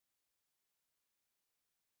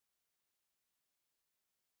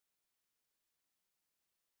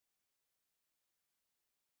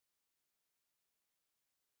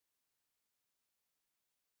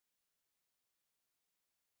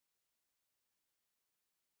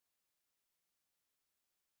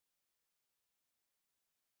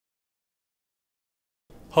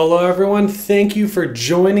Hello everyone, thank you for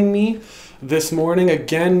joining me this morning.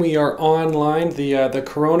 Again, we are online. The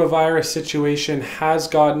coronavirus situation has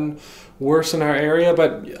gotten worse in our area,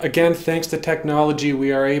 but again, thanks to technology,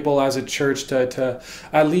 we are able as a church to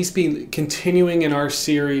at least be continuing in our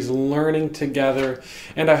series, learning together.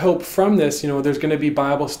 And I hope from this, there's going to be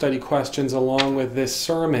Bible study questions along with this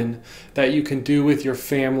sermon that you can do with your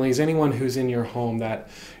families, anyone who's in your home, that,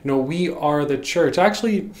 we are the church.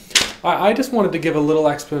 Actually, I just wanted to give a little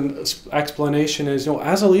explanation as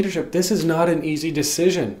a leadership, this is not an easy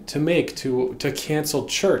decision to make, to cancel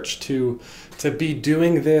church, to be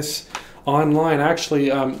doing this online. Actually,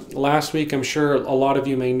 last week, I'm sure a lot of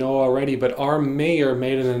you may know already, but our mayor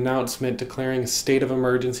made an announcement declaring a state of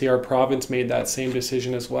emergency. Our province made that same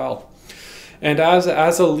decision as well. And as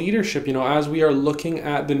a leadership, as we are looking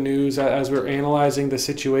at the news, as we're analyzing the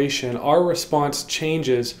situation, our response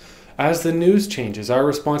changes as the news changes. Our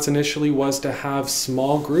response initially was to have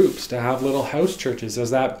small groups, to have little house churches, as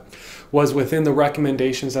that was within the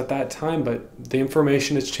recommendations at that time. But the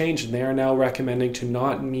information has changed, and they are now recommending to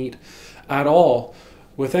not meet at all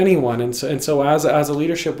with anyone. And so as a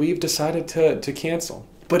leadership, we've decided to cancel.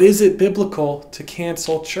 But is it biblical to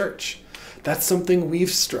cancel church? That's something we've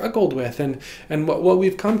struggled with, and what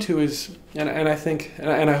we've come to is, and I think,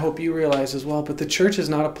 and I hope you realize as well, but the church is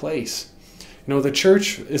not a place. The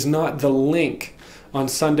church is not the link on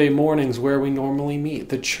Sunday mornings where we normally meet.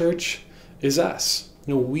 The church is us.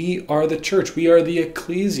 We are the church. We are the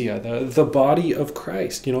ecclesia, the body of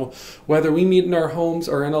Christ. Whether we meet in our homes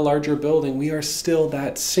or in a larger building, we are still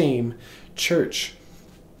that same church.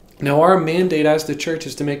 Now, our mandate as the church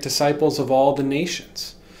is to make disciples of all the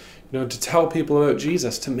nations. To tell people about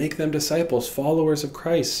Jesus, to make them disciples, followers of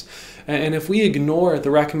Christ. And if we ignore the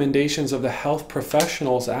recommendations of the health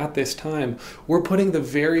professionals at this time, we're putting the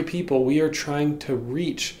very people we are trying to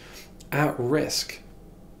reach at risk.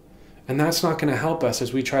 And that's not going to help us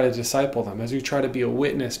as we try to disciple them, as we try to be a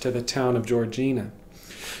witness to the town of Georgina.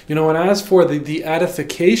 And as for the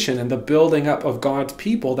edification and the building up of God's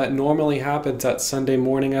people that normally happens at Sunday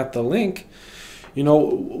morning at the link,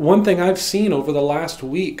 one thing I've seen over the last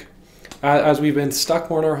week, as we've been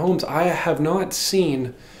stuck more in our homes, I have not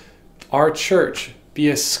seen our church be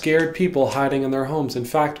a scared people hiding in their homes. In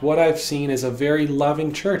fact, what I've seen is a very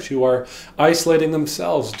loving church who are isolating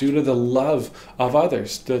themselves due to the love of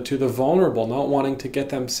others, to the vulnerable, not wanting to get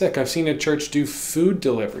them sick. I've seen a church do food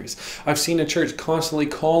deliveries. I've seen a church constantly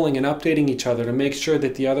calling and updating each other to make sure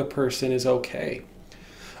that the other person is okay.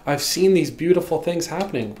 I've seen these beautiful things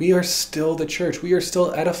happening. We are still the church. We are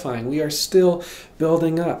still edifying. We are still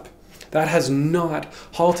building up. That has not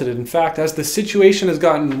halted it. In fact, as the situation has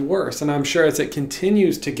gotten worse, and I'm sure as it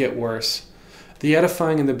continues to get worse, the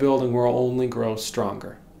edifying in the building will only grow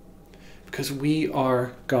stronger. Because we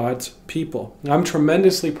are God's people. I'm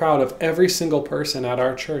tremendously proud of every single person at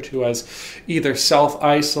our church who has either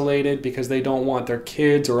self-isolated because they don't want their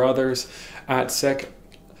kids or others at sick.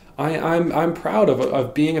 I'm proud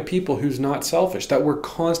of being a people who's not selfish, that we're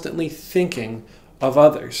constantly thinking of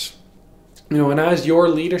others. And as your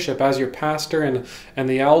leadership, as your pastor and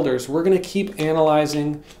the elders, we're going to keep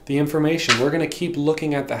analyzing the information. We're going to keep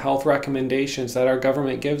looking at the health recommendations that our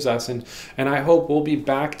government gives us. And I hope we'll be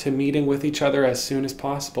back to meeting with each other as soon as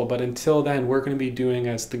possible. But until then, we're going to be doing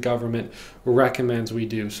as the government recommends we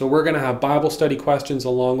do. So we're going to have Bible study questions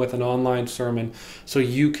along with an online sermon so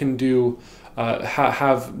you can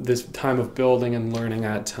have this time of building and learning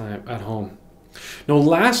at home. Now,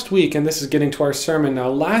 last week, and this is getting to our sermon now,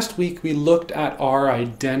 last week we looked at our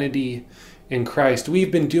identity in Christ. We've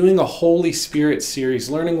been doing a Holy Spirit series,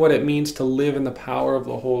 learning what it means to live in the power of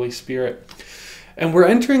the Holy Spirit. And we're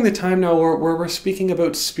entering the time now where we're speaking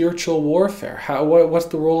about spiritual warfare. What's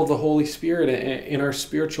the role of the Holy Spirit in our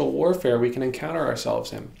spiritual warfare we can encounter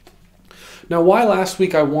ourselves in? Now, why last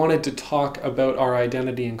week I wanted to talk about our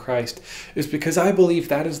identity in Christ is because I believe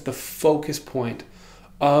that is the focus point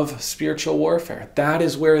of spiritual warfare. That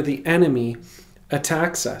is where the enemy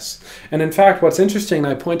attacks us. And in fact, what's interesting,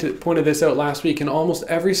 and I pointed this out last week, in almost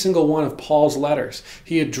every single one of Paul's letters,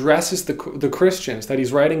 he addresses the Christians that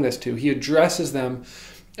he's writing this to. He addresses them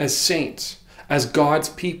as saints, as God's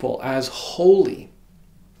people, as holy,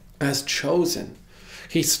 as chosen.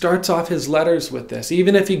 He starts off his letters with this,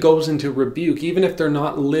 even if he goes into rebuke, even if they're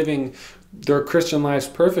not living their Christian lives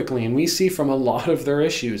perfectly. And we see from a lot of their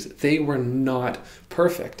issues, they were not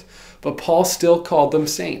perfect. But Paul still called them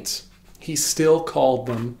saints. He still called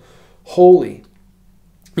them holy.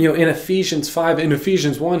 In Ephesians 5, in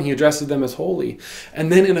Ephesians 1, he addresses them as holy.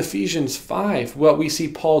 And then in Ephesians 5, what we see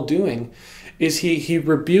Paul doing is he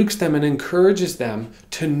rebukes them and encourages them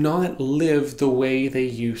to not live the way they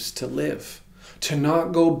used to live. to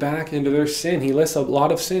not go back into their sin. He lists a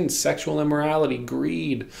lot of sins: sexual immorality,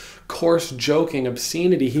 greed, coarse joking,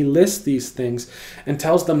 obscenity. He lists these things and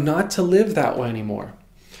tells them not to live that way anymore.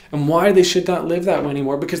 And why they should not live that way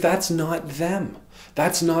anymore? Because that's not them.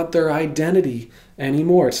 That's not their identity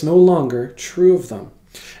anymore. It's no longer true of them.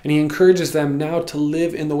 And he encourages them now to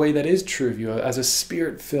live in the way that is true of you, as a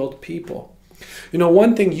spirit-filled people. You know,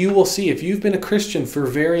 one thing you will see if you've been a Christian for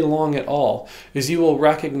very long at all is you will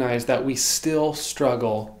recognize that we still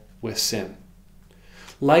struggle with sin.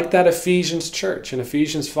 Like that Ephesians church in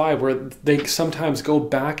Ephesians 5, where they sometimes go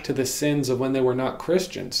back to the sins of when they were not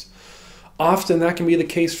Christians. Often that can be the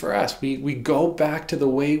case for us. We go back to the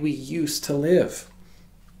way we used to live.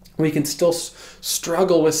 We can still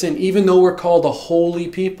struggle with sin, even though we're called a holy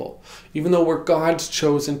people, even though we're God's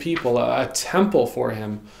chosen people, a temple for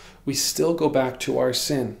him. We still go back to our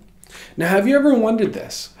sin. Now, have you ever wondered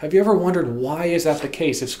this? Have you ever wondered why is that the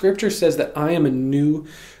case? If Scripture says that I am a new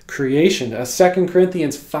creation, 2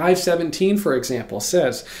 Corinthians 5:17, for example,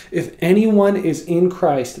 says, if anyone is in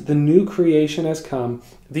Christ, the new creation has come,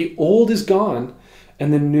 the old is gone,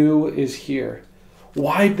 and the new is here.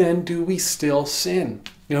 Why then do we still sin?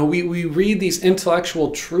 You know, we read these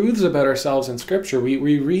intellectual truths about ourselves in Scripture.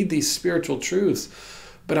 We read these spiritual truths,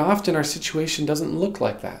 but often our situation doesn't look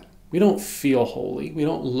like that. We don't feel holy. We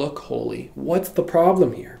don't look holy. What's the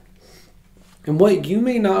problem here? And what you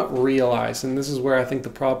may not realize, and this is where I think the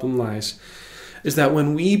problem lies, is that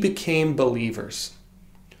when we became believers,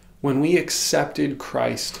 when we accepted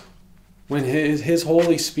Christ, when his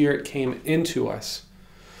Holy Spirit came into us,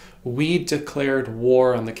 we declared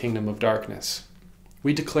war on the kingdom of darkness.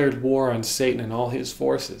 We declared war on Satan and all his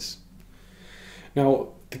forces.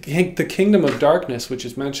 Now, the kingdom of darkness, which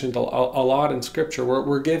is mentioned a lot in Scripture,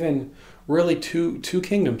 we're given really two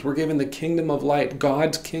kingdoms. We're given the kingdom of light,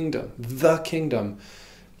 God's kingdom, the kingdom,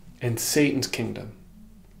 and Satan's kingdom.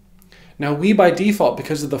 Now, we by default,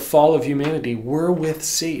 because of the fall of humanity, we're with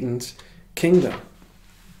Satan's kingdom.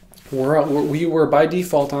 We were by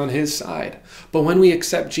default on his side. But when we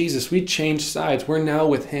accept Jesus, we change sides. We're now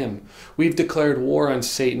with him. We've declared war on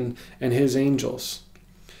Satan and his angels.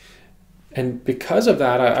 And because of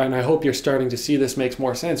that, and I hope you're starting to see this makes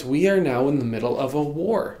more sense, we are now in the middle of a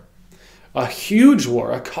war. A huge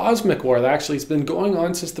war, a cosmic war that actually has been going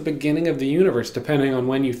on since the beginning of the universe, depending on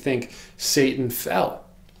when you think Satan fell.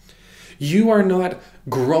 You are not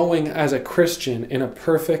growing as a Christian in a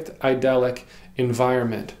perfect, idyllic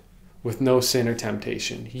environment with no sin or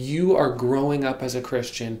temptation. You are growing up as a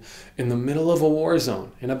Christian in the middle of a war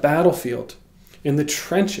zone, in a battlefield, in the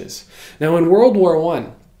trenches. Now, in World War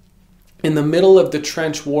I, in the middle of the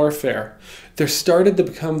trench warfare, there started to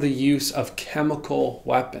become the use of chemical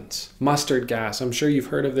weapons, mustard gas. I'm sure you've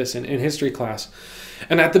heard of this in history class.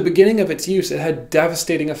 And at the beginning of its use, it had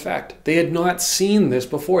devastating effect. They had not seen this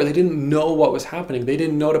before. They didn't know what was happening. They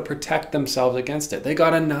didn't know to protect themselves against it. They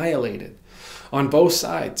got annihilated on both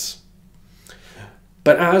sides.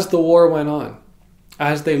 But as the war went on,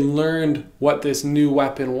 as they learned what this new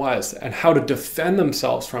weapon was and how to defend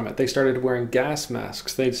themselves from it, they started wearing gas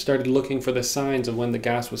masks. They started looking for the signs of when the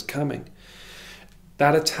gas was coming.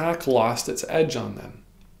 That attack lost its edge on them.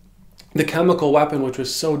 The chemical weapon, which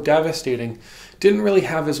was so devastating, didn't really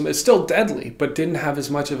have it's still deadly, but didn't have as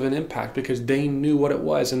much of an impact because they knew what it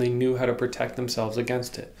was and they knew how to protect themselves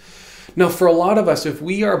against it. Now, for a lot of us, if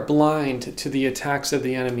we are blind to the attacks of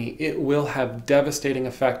the enemy, it will have devastating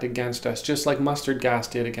effect against us, just like mustard gas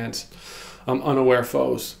did against unaware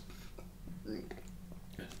foes.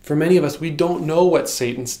 For many of us, we don't know what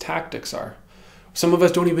Satan's tactics are. Some of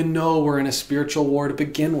us don't even know we're in a spiritual war to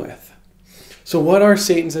begin with. So what are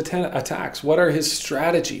Satan's attacks? What are his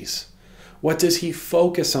strategies? What does he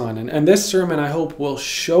focus on? And this sermon, I hope, will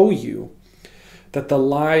show you that the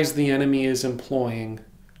lies the enemy is employing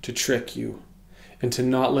to trick you into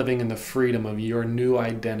not living in the freedom of your new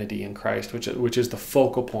identity in Christ, which is the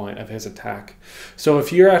focal point of his attack. So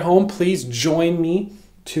if you're at home, please join me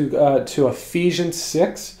to Ephesians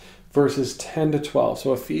 6, verses 10 to 12.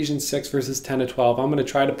 So Ephesians 6, verses 10 to 12. I'm going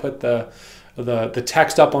to try to put the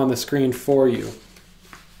text up on the screen for you.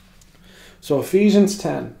 So Ephesians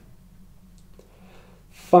 10.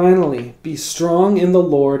 Finally, be strong in the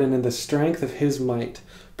Lord and in the strength of his might.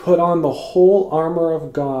 Put on the whole armor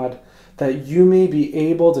of God, that you may be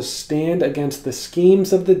able to stand against the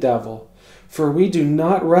schemes of the devil. For we do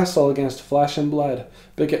not wrestle against flesh and blood,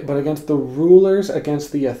 but against the rulers,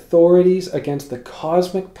 against the authorities, against the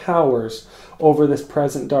cosmic powers over this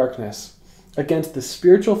present darkness, against the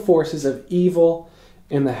spiritual forces of evil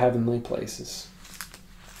in the heavenly places.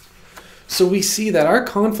 So we see that our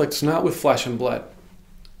conflict's not with flesh and blood.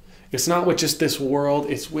 It's not with just this world,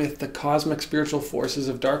 it's with the cosmic spiritual forces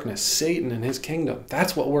of darkness, Satan and his kingdom.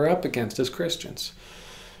 That's what we're up against as Christians.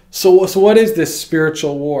 So what is this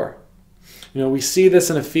spiritual war? We see this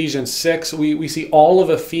in Ephesians 6. We see all of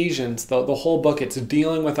Ephesians, the whole book. It's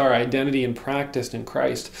dealing with our identity and practice in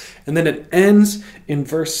Christ. And then it ends in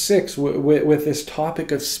verse 6 with this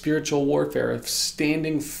topic of spiritual warfare, of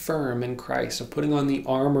standing firm in Christ, of putting on the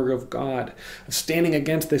armor of God, of standing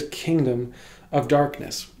against this kingdom of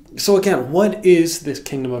darkness. So again, what is this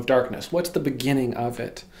kingdom of darkness? What's the beginning of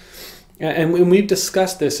it? And we've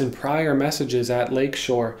discussed this in prior messages at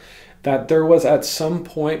Lakeshore, that there was at some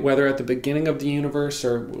point, whether at the beginning of the universe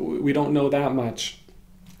or we don't know that much,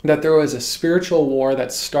 that there was a spiritual war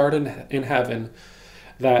that started in heaven,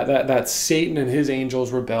 that Satan and his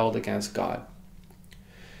angels rebelled against God.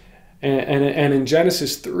 And in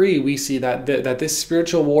Genesis 3, we see that this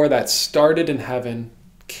spiritual war that started in heaven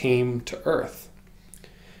came to earth.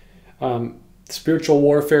 Spiritual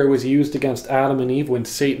warfare was used against Adam and Eve when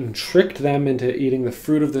Satan tricked them into eating the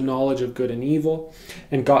fruit of the knowledge of good and evil.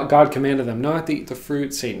 And God commanded them not to eat the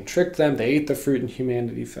fruit. Satan tricked them. They ate the fruit and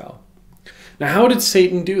humanity fell. Now, how did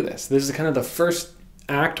Satan do this? This is kind of the first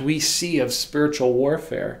act we see of spiritual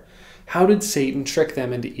warfare. How did Satan trick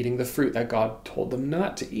them into eating the fruit that God told them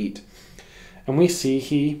not to eat? And we see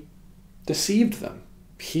he deceived them.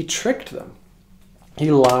 He tricked them. He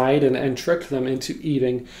lied and tricked them into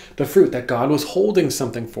eating the fruit, that God was holding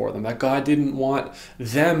something for them, that God didn't want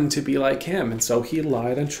them to be like him. And so he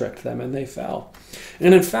lied and tricked them and they fell.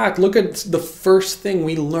 And in fact, look at the first thing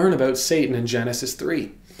we learn about Satan in Genesis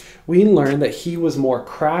 3. We learn that he was more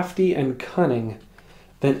crafty and cunning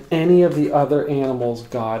than any of the other animals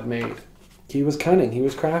God made. He was cunning, he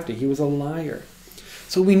was crafty, he was a liar.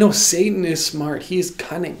 So we know Satan is smart, he is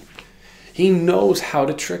cunning. He knows how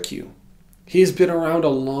to trick you. He's been around a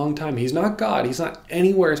long time. He's not God. He's not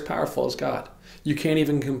anywhere as powerful as God. You can't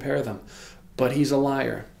even compare them. But he's a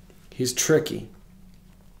liar. He's tricky.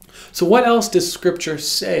 So what else does Scripture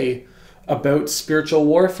say about spiritual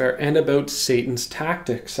warfare and about Satan's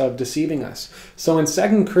tactics of deceiving us? So in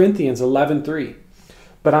 2 Corinthians 11:3,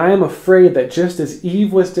 "But I am afraid that just as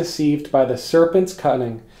Eve was deceived by the serpent's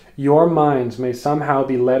cunning, your minds may somehow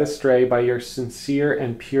be led astray by your sincere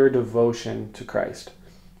and pure devotion to Christ."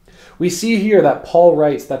 We see here that Paul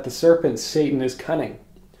writes that the serpent, Satan, is cunning,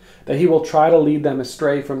 that he will try to lead them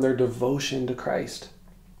astray from their devotion to Christ.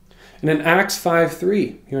 And in Acts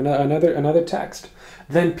 5:3, here another text,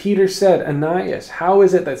 "Then Peter said, 'Ananias, how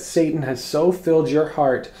is it that Satan has so filled your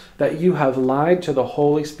heart that you have lied to the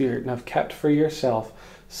Holy Spirit and have kept for yourself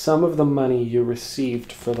some of the money you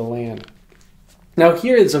received for the land?'" Now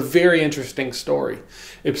here is a very interesting story.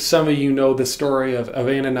 If some of you know the story of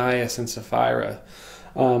Ananias and Sapphira.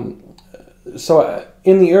 So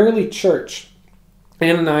in the early church,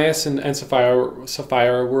 Ananias and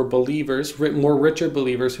Sapphira were believers, more richer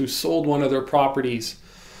believers who sold one of their properties.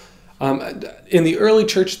 In the early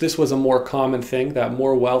church, this was a more common thing, that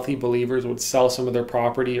more wealthy believers would sell some of their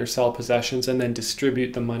property or sell possessions and then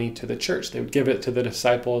distribute the money to the church. They would give it to the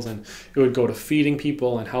disciples and it would go to feeding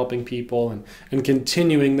people and helping people and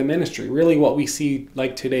continuing the ministry. Really what we see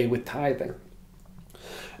like today with tithing.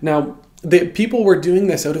 Now, the people were doing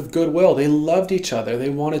this out of goodwill. They loved each other. They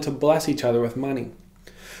wanted to bless each other with money.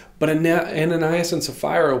 But Ananias and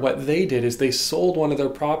Sapphira, what they did is they sold one of their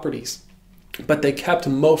properties, but they kept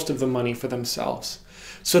most of the money for themselves.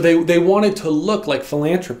 So they wanted to look like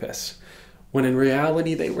philanthropists, when in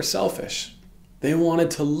reality they were selfish. They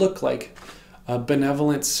wanted to look like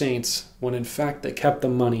benevolent saints, when in fact they kept the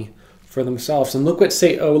money for themselves. And look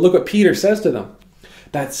what Peter says to them,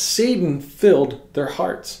 that Satan filled their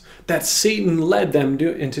hearts, that Satan led them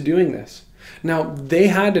into doing this. Now, they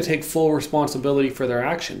had to take full responsibility for their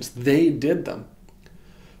actions. They did them.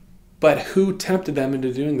 But who tempted them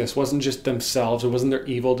into doing this? It wasn't just themselves. It wasn't their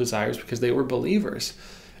evil desires because they were believers.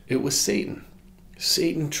 It was Satan.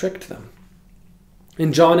 Satan tricked them.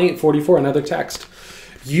 In John 8:44, another text,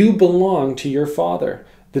 "You belong to your father,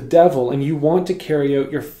 the devil, and you want to carry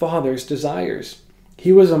out your father's desires.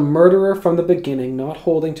 He was a murderer from the beginning, not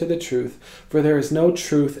holding to the truth, for there is no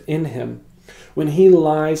truth in him. When he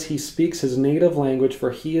lies, he speaks his native language, for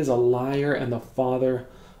he is a liar and the father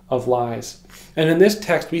of lies." And in this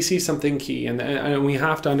text, we see something key, and we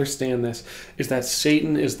have to understand this, is that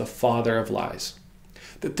Satan is the father of lies.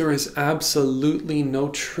 That there is absolutely no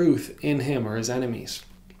truth in him or his enemies.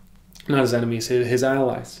 Not his enemies, his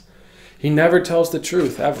allies. He never tells the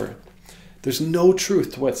truth, ever. There's no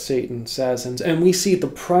truth to what Satan says. And we see the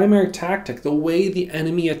primary tactic, the way the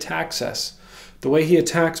enemy attacks us, the way he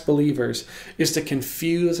attacks believers, is to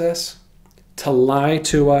confuse us, to lie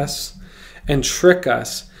to us, and trick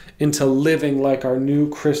us into living like our new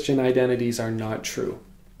Christian identities are not true.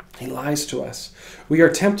 He lies to us. We are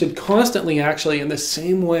tempted constantly, actually, in the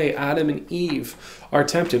same way Adam and Eve are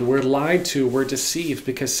tempted. We're lied to, we're deceived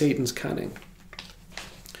because Satan's cunning.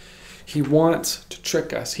 He wants to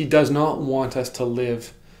trick us. He does not want us to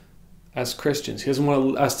live as Christians. He doesn't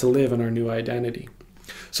want us to live in our new identity.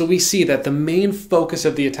 So we see that the main focus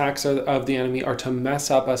of the attacks of the enemy are to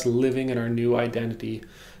mess up us living in our new identity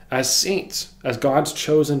as saints, as God's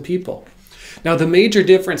chosen people. Now, the major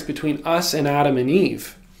difference between us and Adam and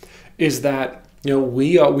Eve is that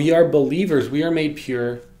we are believers. We are made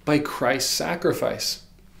pure by Christ's sacrifice.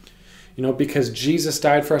 Because Jesus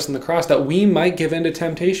died for us on the cross, that we might give in to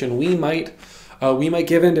temptation. We might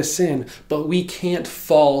give in to sin, but we can't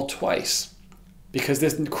fall twice because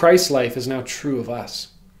this Christ life is now true of us.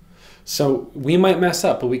 So we might mess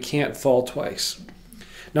up, but we can't fall twice.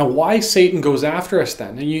 Now, why Satan goes after us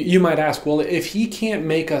then? And you might ask, well, if he can't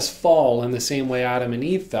make us fall in the same way Adam and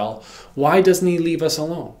Eve fell, why doesn't he leave us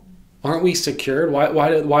alone? Aren't we secured?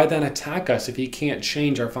 Why then attack us if he can't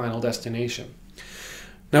change our final destination?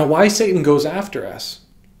 Now, why Satan goes after us,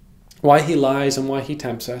 why he lies and why he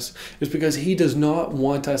tempts us, is because he does not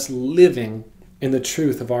want us living in the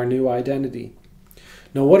truth of our new identity.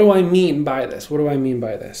 Now, what do I mean by this?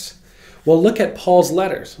 Well, look at Paul's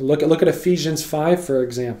letters. Look at Ephesians 5, for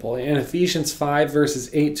example. In Ephesians 5, verses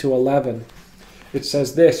 8 to 11, it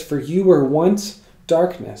says this, "For you were once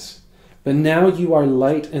darkness, but now you are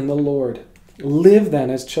light in the Lord. Live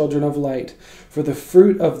then as children of light, for the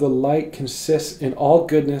fruit of the light consists in all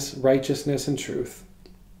goodness, righteousness, and truth.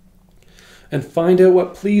 And find out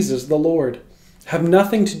what pleases the Lord. Have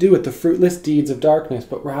nothing to do with the fruitless deeds of darkness,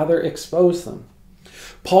 but rather expose them."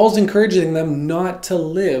 Paul's encouraging them not to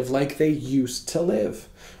live like they used to live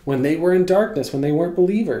when they were in darkness, when they weren't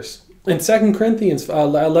believers. In 2 Corinthians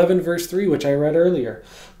 11, verse 3, which I read earlier,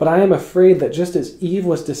 "But I am afraid that just as Eve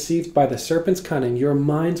was deceived by the serpent's cunning, your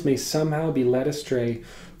minds may somehow be led astray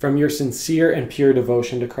from your sincere and pure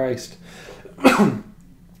devotion to Christ."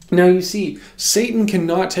 Now you see, Satan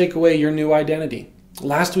cannot take away your new identity.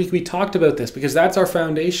 Last week we talked about this because that's our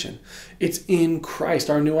foundation. It's in Christ.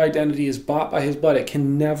 Our new identity is bought by his blood. It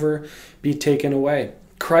can never be taken away.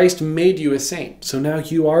 Christ made you a saint, so now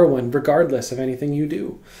you are one regardless of anything you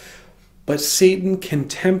do. But Satan can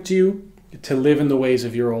tempt you to live in the ways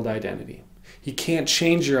of your old identity. He can't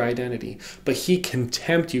change your identity, but he can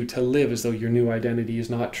tempt you to live as though your new identity is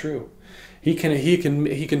not true. He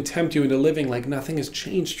can tempt you into living like nothing has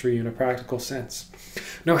changed for you in a practical sense.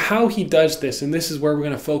 Now, how he does this, and this is where we're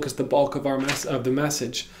going to focus the bulk of the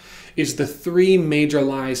message, is the three major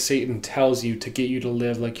lies Satan tells you to get you to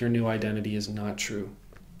live like your new identity is not true.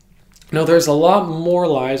 Now, there's a lot more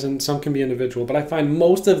lies, and some can be individual, but I find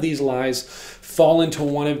most of these lies fall into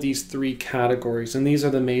one of these three categories, and these are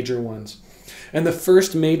the major ones. And the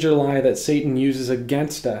first major lie that Satan uses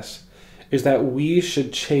against us is that we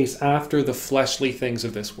should chase after the fleshly things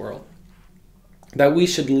of this world. That we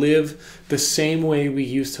should live the same way we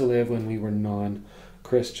used to live when we were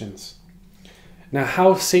non-Christians. Now,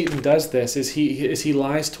 how Satan does this is he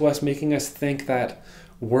lies to us, making us think that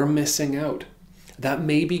we're missing out. That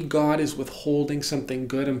maybe God is withholding something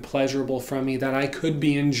good and pleasurable from me that I could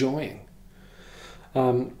be enjoying.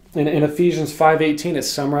 In Ephesians 5:18, it's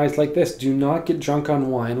summarized like this: "Do not get drunk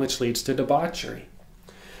on wine, which leads to debauchery."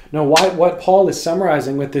 Now, what Paul is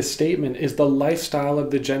summarizing with this statement is the lifestyle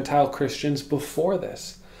of the Gentile Christians before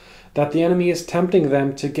this. That the enemy is tempting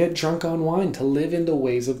them to get drunk on wine, to live in the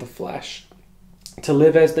ways of the flesh, to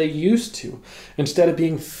live as they used to, instead of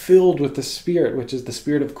being filled with the Spirit, which is the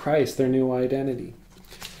Spirit of Christ, their new identity.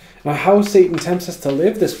 Now, how Satan tempts us to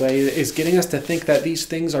live this way is getting us to think that these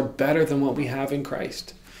things are better than what we have in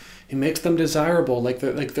Christ. He makes them desirable, like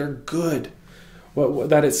they're good,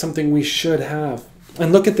 that it's something we should have.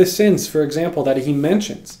 And look at the sins, for example, that he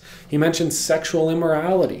mentions. He mentions sexual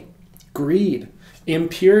immorality, greed,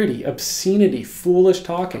 impurity, obscenity, foolish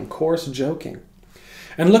talking, coarse joking.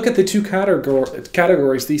 And look at the two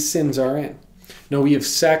categories these sins are in. Now, we have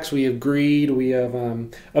sex, we have greed, we have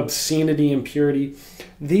obscenity, impurity.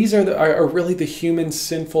 These are really the human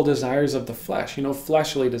sinful desires of the flesh,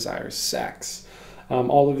 fleshly desires, sex,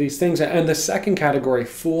 all of these things. And the second category,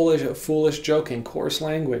 foolish joking, coarse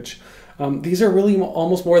language. These are really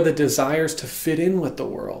almost more the desires to fit in with the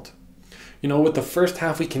world. With the first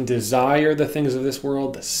half, we can desire the things of this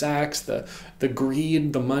world, the sex, the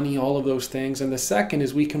greed, the money, all of those things. And the second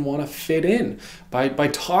is we can want to fit in by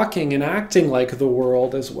talking and acting like the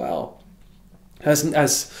world as well.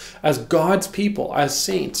 As God's people, as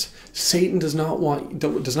saints, Satan does not want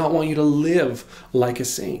you to live like a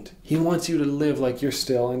saint. He wants you to live like you're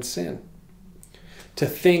still in sin. to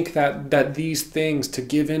think that these things, to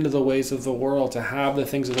give into the ways of the world, to have the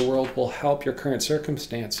things of the world will help your current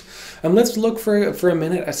circumstance. And let's look for a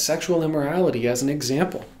minute at sexual immorality as an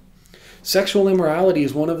example. Sexual immorality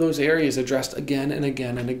is one of those areas addressed again and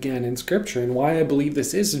again and again in Scripture. And why I believe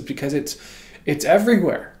this is because it's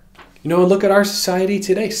everywhere. Look at our society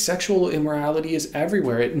today. Sexual immorality is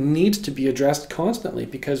everywhere. It needs to be addressed constantly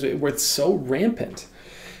because it's so rampant.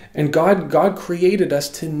 And God created us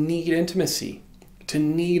to need intimacy, to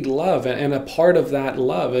need love. And a part of that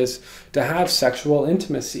love is to have sexual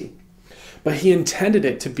intimacy. But he intended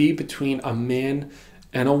it to be between a man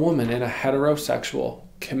and a woman in a heterosexual,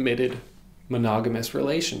 committed, monogamous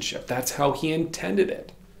relationship. That's how he intended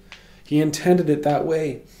it. He intended it that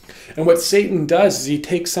way. And what Satan does is he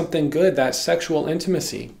takes something good, that sexual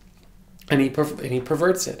intimacy, and he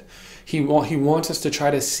perverts it. He wants us to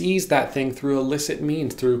try to seize that thing through illicit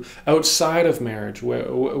means, through outside of marriage,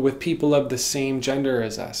 with people of the same gender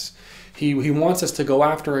as us. He wants us to go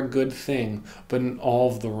after a good thing, but in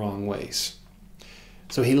all of the wrong ways.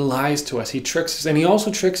 So he lies to us, he tricks us, and he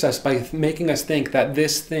also tricks us by making us think that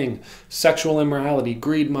this thing, sexual immorality,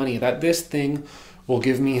 greed, money, that this thing will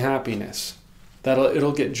give me happiness, that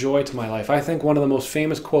it'll get joy to my life. I think one of the most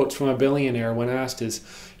famous quotes from a billionaire when asked is,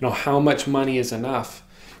 how much money is enough?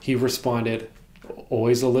 He responded,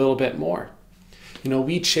 always a little bit more.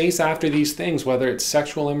 We chase after these things, whether it's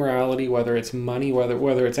sexual immorality, whether it's money,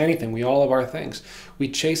 whether it's anything. We all have our things. We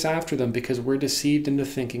chase after them because we're deceived into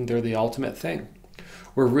thinking they're the ultimate thing.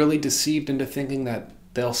 We're really deceived into thinking that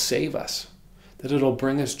they'll save us, that it'll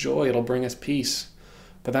bring us joy, it'll bring us peace.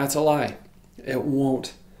 But that's a lie. It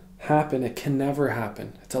won't happen. It can never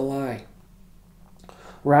happen. It's a lie.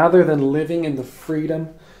 Rather than living in the freedom,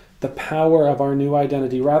 the power of our new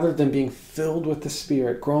identity, rather than being filled with the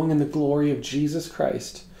Spirit, growing in the glory of Jesus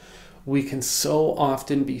Christ, we can so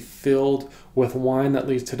often be filled with wine that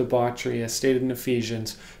leads to debauchery, as stated in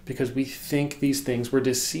Ephesians, because we think these things, we're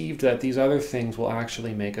deceived that these other things will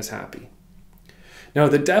actually make us happy. Now,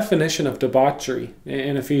 the definition of debauchery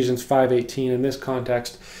in Ephesians 5:18 in this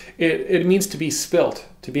context, it means to be spilt,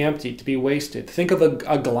 to be emptied, to be wasted. Think of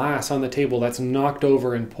a glass on the table that's knocked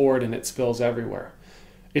over and poured and it spills everywhere.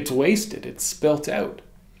 It's wasted, it's spilt out.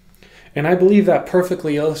 And I believe that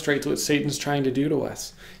perfectly illustrates what Satan's trying to do to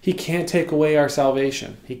us. He can't take away our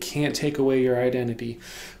salvation. He can't take away your identity.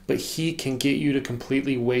 But he can get you to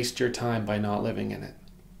completely waste your time by not living in it.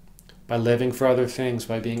 By living for other things,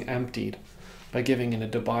 by being emptied, by giving in a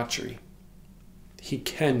debauchery. He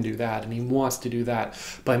can do that, and he wants to do that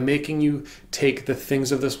by making you take the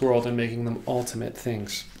things of this world and making them ultimate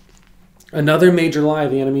things. Another major lie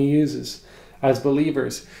the enemy uses as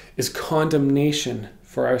believers is condemnation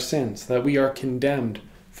for our sins, that we are condemned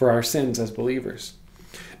for our sins as believers.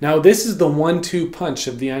 Now, this is the 1-2 punch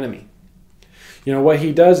of the enemy. What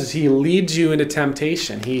he does is he leads you into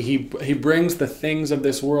temptation. He brings the things of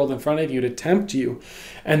this world in front of you to tempt you.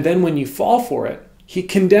 And then when you fall for it, he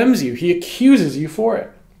condemns you. He accuses you for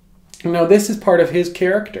it. Now, this is part of his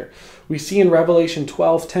character. We see in Revelation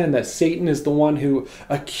 12:10 that Satan is the one who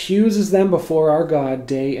accuses them before our God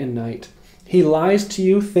day and night. He lies to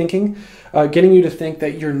you, getting you to think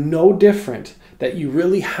that you're no different, that you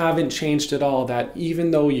really haven't changed at all, that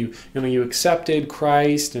even though you accepted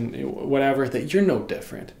Christ and whatever, that you're no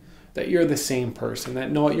different, that you're the same person,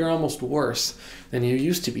 that no, you're almost worse than you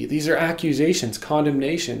used to be. These are accusations,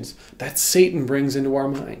 condemnations that Satan brings into our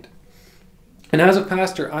mind. And as a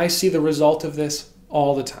pastor, I see the result of this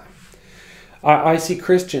all the time. I see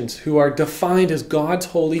Christians who are defined as God's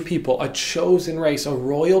holy people, a chosen race, a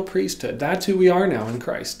royal priesthood. That's who we are now in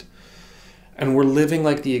Christ. And we're living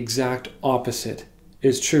like the exact opposite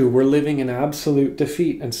is true. We're living in absolute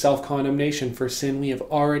defeat and self-condemnation for sin we have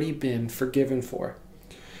already been forgiven for.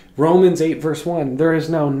 Romans 8 verse 1, there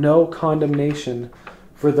is now no condemnation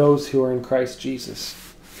for those who are in Christ Jesus.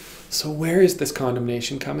 So where is this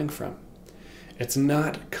condemnation coming from? It's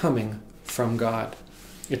not coming from God.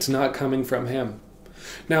 It's not coming from him.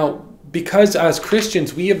 Now, because as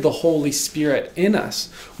Christians, we have the Holy Spirit in us,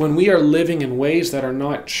 when we are living in ways that are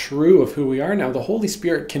not true of who we are now, the Holy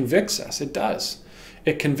Spirit convicts us. It does.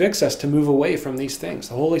 It convicts us to move away from these things.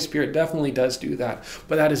 The Holy Spirit definitely does do that,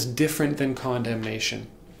 but that is different than condemnation.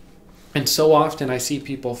 And so often I see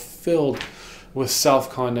people filled with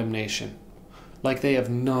self-condemnation, like they have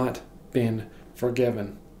not been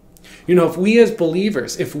forgiven. If we as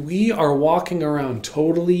believers, if we are walking around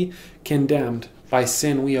totally condemned by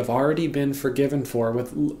sin we have already been forgiven for,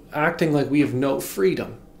 with acting like we have no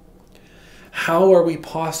freedom, how are we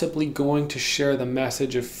possibly going to share the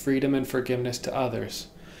message of freedom and forgiveness to others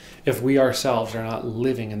if we ourselves are not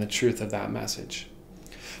living in the truth of that message?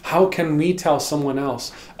 How can we tell someone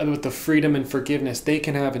else about the freedom and forgiveness they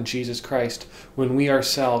can have in Jesus Christ when we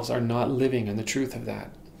ourselves are not living in the truth of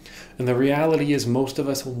that? And the reality is most of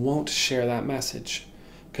us won't share that message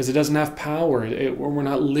because it doesn't have power. We're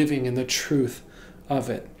not living in the truth of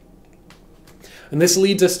it. And this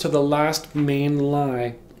leads us to the last main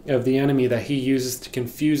lie of the enemy that he uses to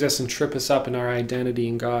confuse us and trip us up in our identity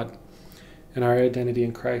in God and our identity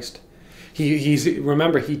in Christ.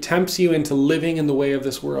 Remember, he tempts you into living in the way of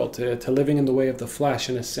this world, to living in the way of the flesh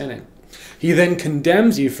and a sinning. He then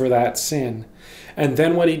condemns you for that sin. And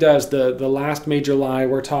then what he does, the last major lie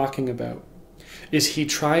we're talking about, is he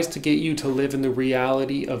tries to get you to live in the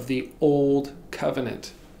reality of the old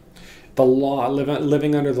covenant. The law,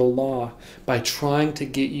 living under the law, by trying to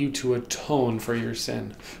get you to atone for your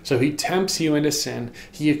sin. So he tempts you into sin,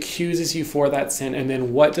 he accuses you for that sin, and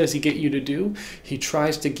then what does he get you to do? He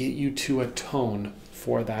tries to get you to atone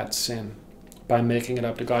for that sin by making it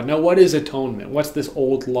up to God. Now, what is atonement? What's this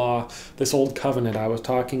old law, this old covenant I was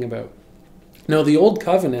talking about? Now, the old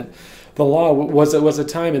covenant, the law, was a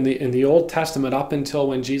time in the Old Testament up until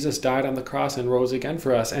when Jesus died on the cross and rose again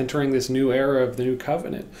for us, entering this new era of the new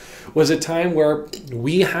covenant, was a time where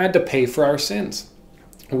we had to pay for our sins.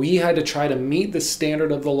 We had to try to meet the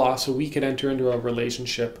standard of the law so we could enter into a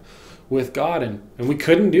relationship with God, and we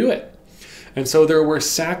couldn't do it. And so there were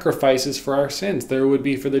sacrifices for our sins. There would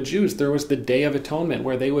be, for the Jews, there was the Day of Atonement,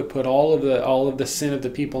 where they would put all of the sin of the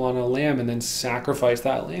people on a lamb and then sacrifice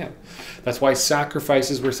that lamb. That's why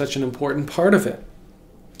sacrifices were such an important part of it,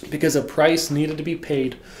 because a price needed to be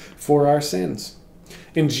paid for our sins.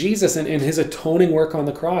 In Jesus and in his atoning work on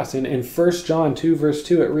the cross, in 1 John 2 verse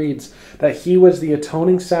 2, it reads that he was the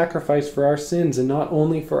atoning sacrifice for our sins, and not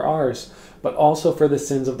only for ours, but also for the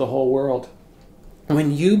sins of the whole world.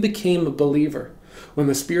 When you became a believer, when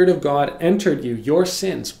the Spirit of God entered you, your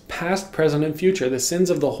sins, past, present, and future, the sins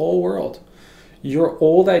of the whole world, your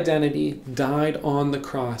old identity died on the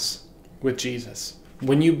cross with Jesus.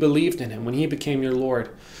 When you believed in him, when he became your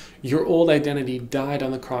Lord, your old identity died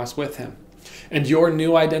on the cross with him. And your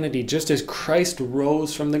new identity, just as Christ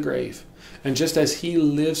rose from the grave, and just as he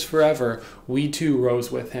lives forever, we too rose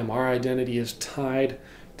with him. Our identity is tied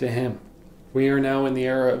to him. We are now in the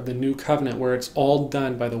era of the new covenant where it's all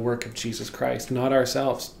done by the work of Jesus Christ, not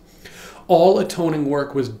ourselves. All atoning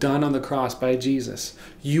work was done on the cross by Jesus.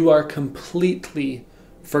 You are completely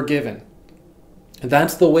forgiven. And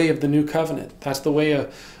that's the way of the new covenant. That's the way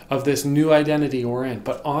of this new identity we're in.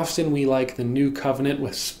 But often we like the new covenant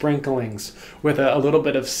with sprinklings, with a little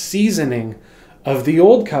bit of seasoning of the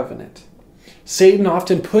old covenant. Satan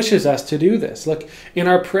often pushes us to do this. Look, in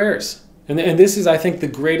our prayers, and this is, I think, the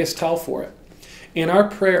greatest tell for it. In our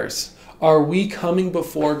prayers, are we coming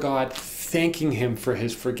before God thanking him for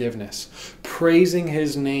his forgiveness, praising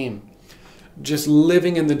his name, just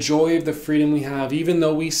living in the joy of the freedom we have? Even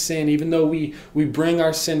though we sin, even though we bring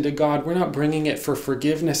our sin to God, we're not bringing it for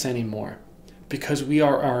forgiveness anymore because we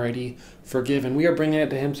are already forgiven. We are bringing it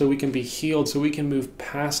to him so we can be healed, so we can move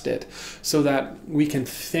past it, so that we can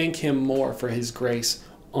thank him more for his grace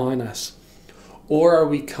on us. Or are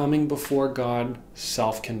we coming before God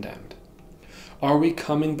self-condemned? Are we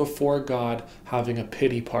coming before God having a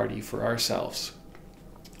pity party for ourselves?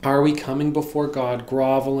 Are we coming before God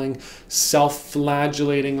groveling,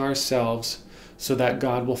 self-flagellating ourselves so that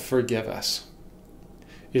God will forgive us?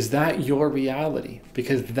 Is that your reality?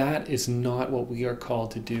 Because that is not what we are called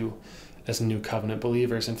to do as new covenant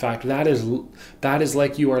believers. In fact, that is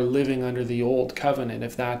like you are living under the old covenant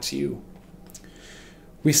if that's you.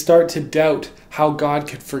 We start to doubt how God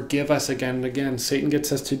could forgive us again and again. Satan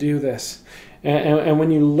gets us to do this. And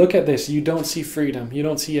when you look at this, you don't see freedom. You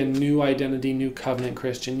don't see a new identity, new covenant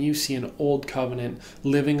Christian. You see an old covenant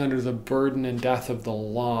living under the burden and death of the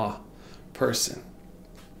law person.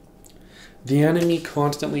 The enemy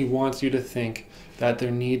constantly wants you to think that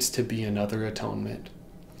there needs to be another atonement,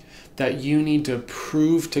 that you need to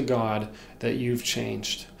prove to God that you've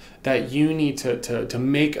changed, that you need to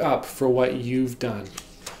make up for what you've done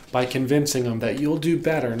by convincing him that you'll do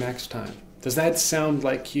better next time. Does that sound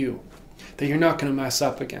like you? That you're not going to mess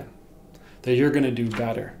up again, that you're going to do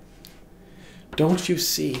better? Don't you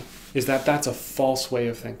see is that that's a false way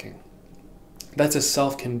of thinking? That's a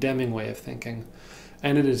self-condemning way of thinking,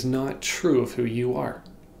 and it is not true of who you are.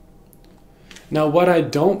 Now, what I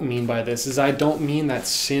don't mean by this is I don't mean that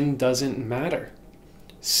sin doesn't matter.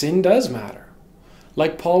 Sin does matter.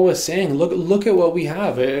 Like Paul was saying, look at what we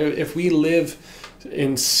have. If we live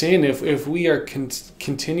in sin, if we are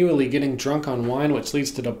continually getting drunk on wine, which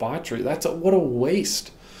leads to debauchery, what a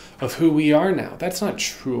waste of who we are now. That's not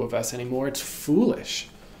true of us anymore. It's foolish.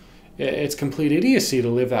 It's complete idiocy to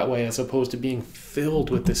live that way as opposed to being filled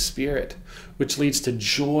with the Spirit, which leads to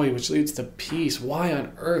joy, which leads to peace. Why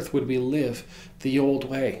on earth would we live the old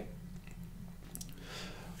way?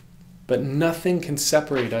 But nothing can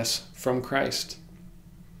separate us from Christ.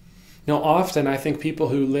 Now, often I think people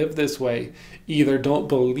who live this way either don't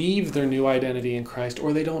believe their new identity in Christ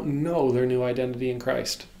or they don't know their new identity in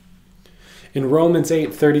Christ. In Romans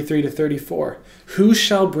 8:33-34, who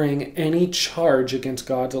shall bring any charge against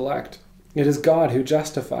God's elect? It is God who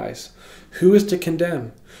justifies. Who is to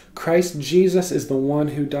condemn? Christ Jesus is the one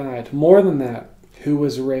who died. More than that, who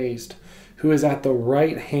was raised, who is at the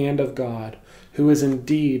right hand of God, who is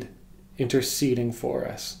indeed interceding for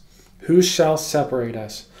us. Who shall separate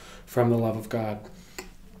us from the love of God?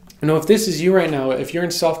 If this is you right now, if you're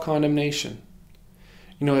in self-condemnation,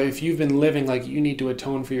 if you've been living like you need to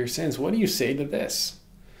atone for your sins, what do you say to this?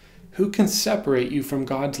 Who can separate you from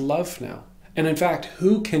God's love now? And in fact,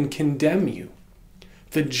 who can condemn you?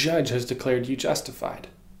 The judge has declared you justified.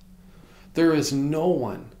 There is no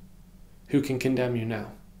one who can condemn you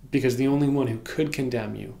now, because the only one who could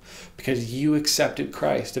condemn you, because you accepted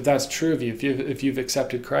Christ. If that's true of you, if you've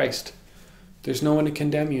accepted Christ, there's no one to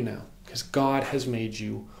condemn you now, because God has made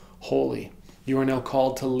you holy. You are now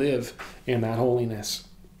called to live in that holiness.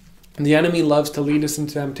 And the enemy loves to lead us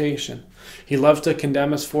into temptation. He loves to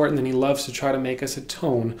condemn us for it, and then he loves to try to make us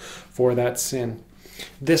atone for that sin.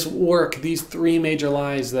 This work, these three major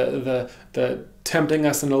lies, the tempting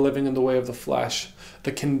us into living in the way of the flesh,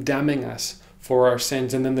 the condemning us for our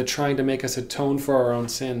sins, and then the trying to make us atone for our own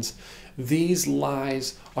sins. These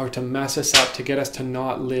lies are to mess us up, to get us to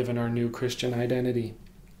not live in our new Christian identity.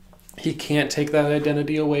 He can't take that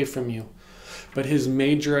identity away from you. But his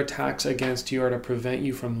major attacks against you are to prevent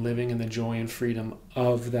you from living in the joy and freedom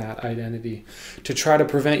of that identity, to try to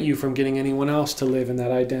prevent you from getting anyone else to live in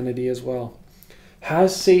that identity as well.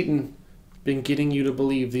 Has Satan been getting you to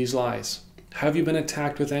believe these lies? Have you been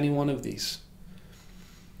attacked with any one of these?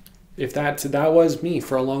 If that was me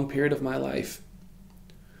for a long period of my life.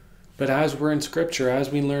 But as we're in Scripture, as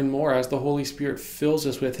we learn more, as the Holy Spirit fills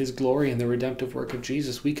us with his glory and the redemptive work of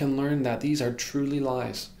Jesus, we can learn that these are truly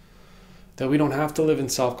lies. That we don't have to live in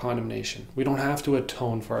self-condemnation. We don't have to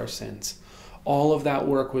atone for our sins. All of that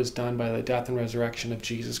work was done by the death and resurrection of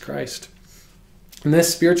Jesus Christ. And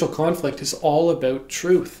this spiritual conflict is all about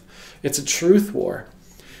truth. It's a truth war.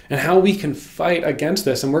 And how we can fight against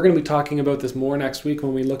this, and we're going to be talking about this more next week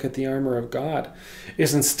when we look at the armor of God,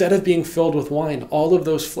 is instead of being filled with wine, all of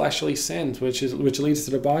those fleshly sins, which leads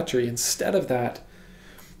to debauchery, instead of that,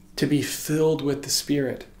 to be filled with the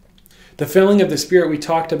Spirit. The filling of the Spirit, we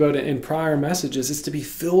talked about it in prior messages, is to be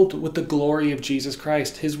filled with the glory of Jesus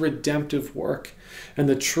Christ, his redemptive work, and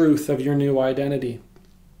the truth of your new identity.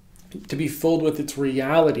 To be filled with its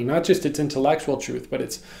reality, not just its intellectual truth, but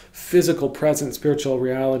its physical, present, spiritual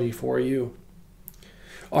reality for you.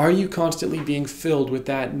 Are you constantly being filled with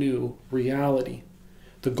that new reality,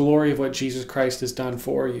 the glory of what Jesus Christ has done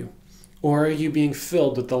for you? Or are you being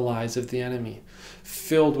filled with the lies of the enemy?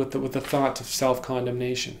 Filled with the thoughts of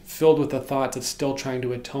self-condemnation, filled with the thoughts of still trying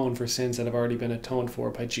to atone for sins that have already been atoned for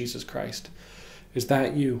by Jesus Christ? Is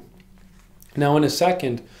that you? Now in a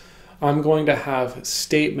second, I'm going to have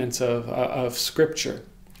statements of Scripture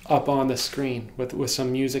up on the screen with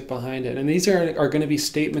some music behind it. And these are going to be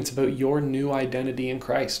statements about your new identity in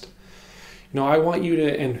Christ. I want you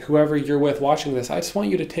to, and whoever you're with watching this, I just want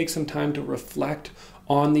you to take some time to reflect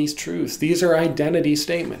on these truths. These are identity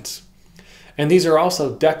statements. And these are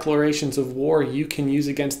also declarations of war you can use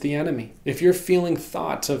against the enemy. If you're feeling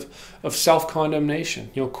thoughts of self-condemnation,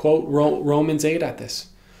 quote Romans 8 at this.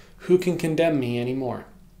 Who can condemn me anymore?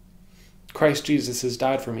 Christ Jesus has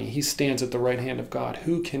died for me. He stands at the right hand of God.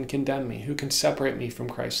 Who can condemn me? Who can separate me from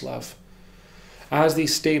Christ's love? As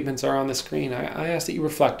these statements are on the screen, I ask that you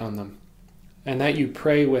reflect on them and that you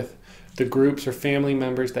pray with the groups or family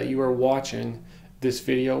members that you are watching this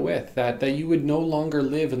video with, that you would no longer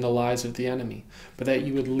live in the lies of the enemy, but that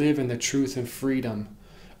you would live in the truth and freedom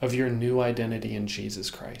of your new identity in Jesus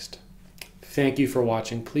Christ. Thank you for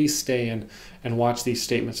watching. Please stay and watch these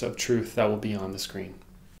statements of truth that will be on the screen.